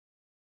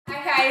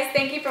guys,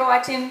 thank you for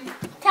watching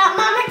Top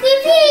Mama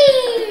TV.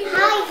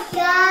 Hi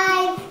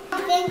guys,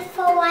 thanks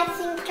for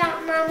watching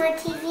Top Mama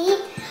TV.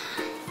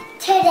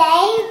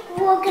 Today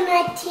we're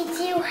gonna teach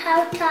you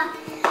how to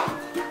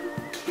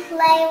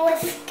play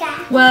with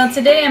gak. Well,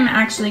 today I'm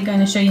actually going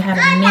to show you how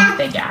to make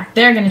the gak.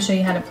 They're going to show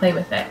you how to play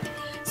with it.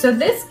 So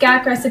this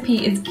gak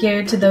recipe is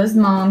geared to those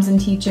moms and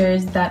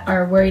teachers that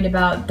are worried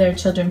about their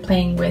children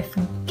playing with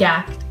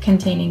gak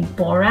containing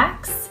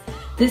borax.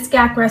 This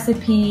gak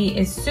recipe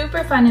is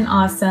super fun and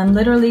awesome,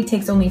 literally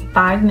takes only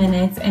 5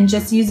 minutes and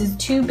just uses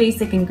 2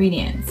 basic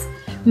ingredients.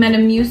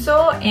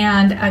 Metamucil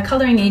and a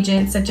coloring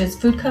agent such as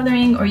food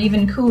coloring or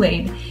even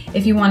Kool-Aid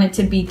if you want it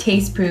to be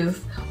taste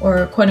proof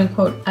or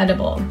quote-unquote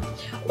edible.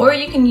 Or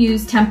you can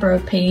use tempera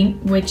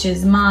paint, which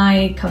is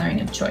my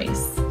coloring of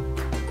choice.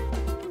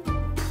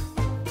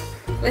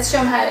 Let's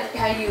show them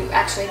how you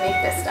actually make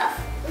this stuff.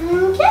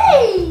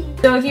 Okay!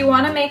 So if you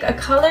want to make a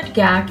colored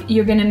gak,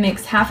 you're going to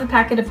mix half a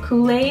packet of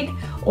Kool-Aid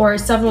or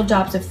several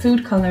drops of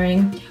food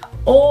coloring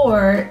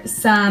or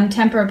some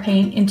tempera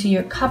paint into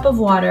your cup of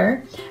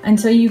water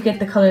until you get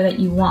the color that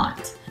you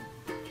want.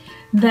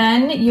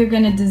 Then you're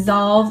going to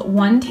dissolve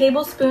 1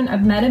 tablespoon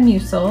of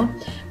metamucil,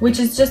 which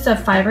is just a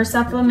fiber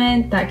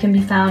supplement that can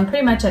be found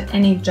pretty much at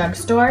any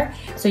drugstore.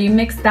 So you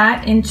mix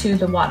that into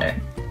the water.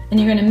 And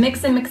you're going to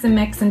mix and mix and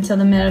mix until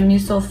the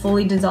metamucil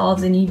fully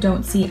dissolves and you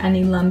don't see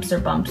any lumps or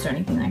bumps or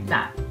anything like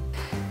that.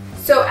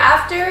 So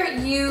after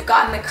you've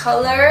gotten the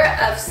color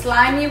of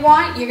slime you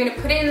want, you're going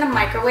to put it in the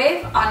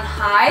microwave on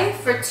high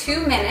for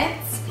 2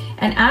 minutes.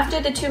 And after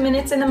the 2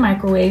 minutes in the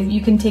microwave, you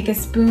can take a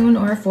spoon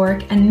or a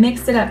fork and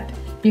mix it up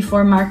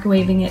before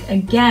microwaving it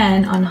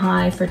again on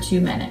high for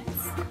 2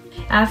 minutes.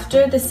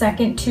 After the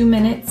second 2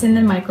 minutes in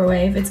the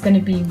microwave, it's going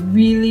to be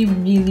really,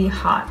 really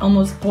hot,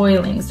 almost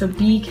boiling, so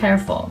be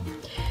careful.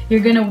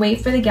 You're going to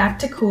wait for the gak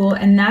to cool,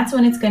 and that's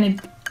when it's going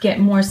to get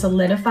more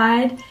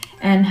solidified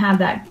and have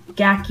that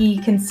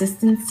gacky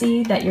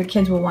consistency that your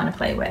kids will want to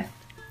play with.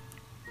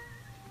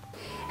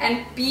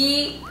 And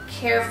be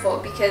careful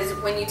because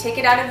when you take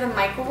it out of the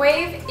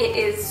microwave, it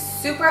is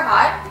super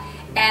hot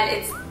and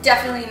it's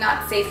definitely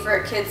not safe for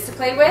kids to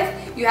play with.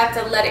 You have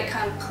to let it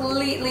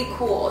completely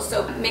cool,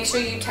 so make sure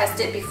you test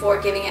it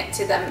before giving it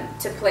to them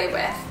to play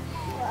with.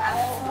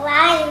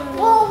 Slime.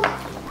 Boom.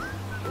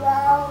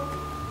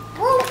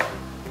 Boom.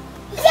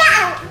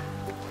 Yeah!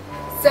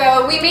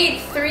 So we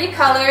made 3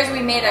 colors.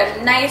 We made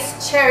a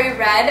nice cherry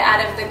red out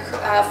of the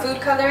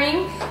food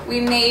coloring. We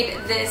made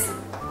this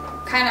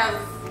kind of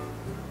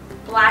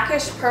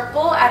blackish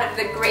purple out of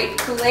the grape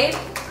Kool-Aid.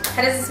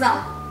 How does it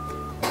smell?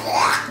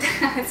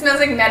 It smells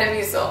like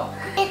metamucil.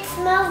 It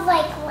smells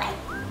like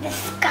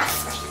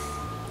disgusting.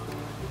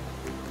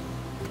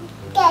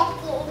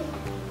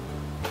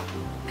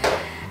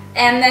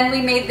 And then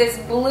we made this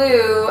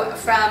blue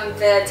from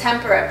the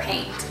tempera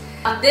paint.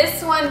 On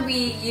this one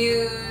we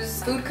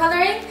use food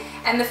coloring,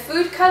 and the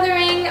food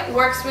coloring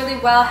works really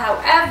well.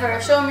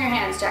 However, show them your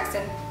hands,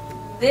 Jackson.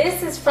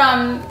 This is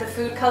from the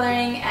food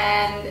coloring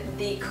and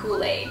the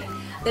Kool-Aid.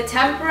 The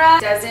tempera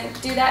doesn't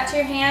do that to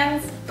your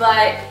hands,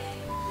 but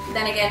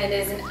then again it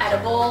isn't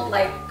edible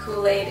like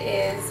Kool-Aid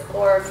is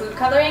or food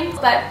coloring.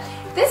 But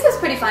this was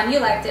pretty fun. You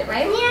liked it,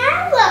 right? Yeah,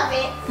 I love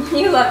it.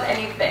 You love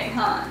anything,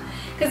 huh?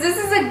 Because this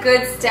is a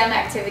good STEM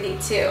activity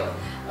too.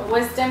 What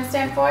does STEM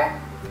stand for?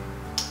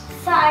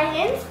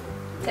 Science,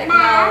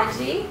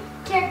 Technology,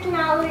 math,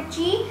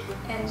 technology,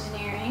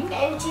 engineering,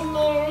 and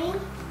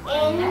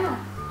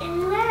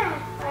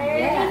math. I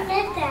already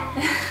said that.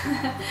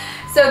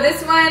 So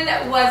this one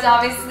was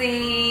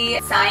obviously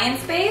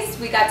science-based.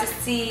 We got to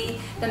see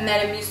the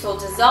metamucil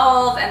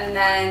dissolve and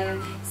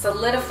then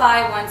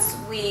solidify once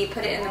we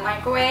put it in the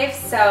microwave.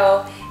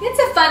 So it's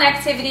a fun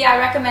activity. I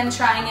recommend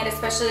trying it,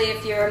 especially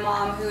if you're a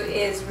mom who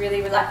is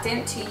really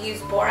reluctant to use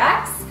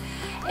borax.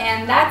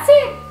 And that's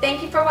it.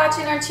 Thank you for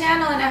watching our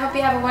channel, and I hope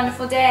you have a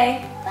wonderful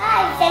day.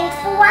 Bye. Thanks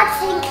for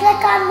watching.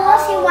 Click on more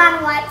if you want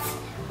to watch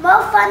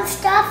more fun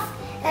stuff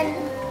and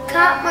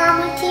Top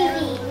Mama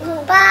TV.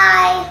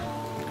 Bye.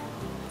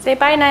 Say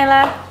bye,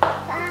 Nyla.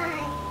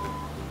 Bye.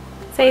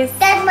 Say.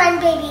 That's my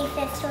baby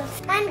sister.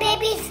 My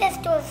baby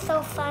sister is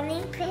so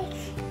funny.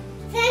 Thanks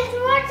for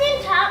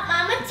watching Top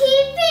Mama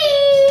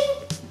TV.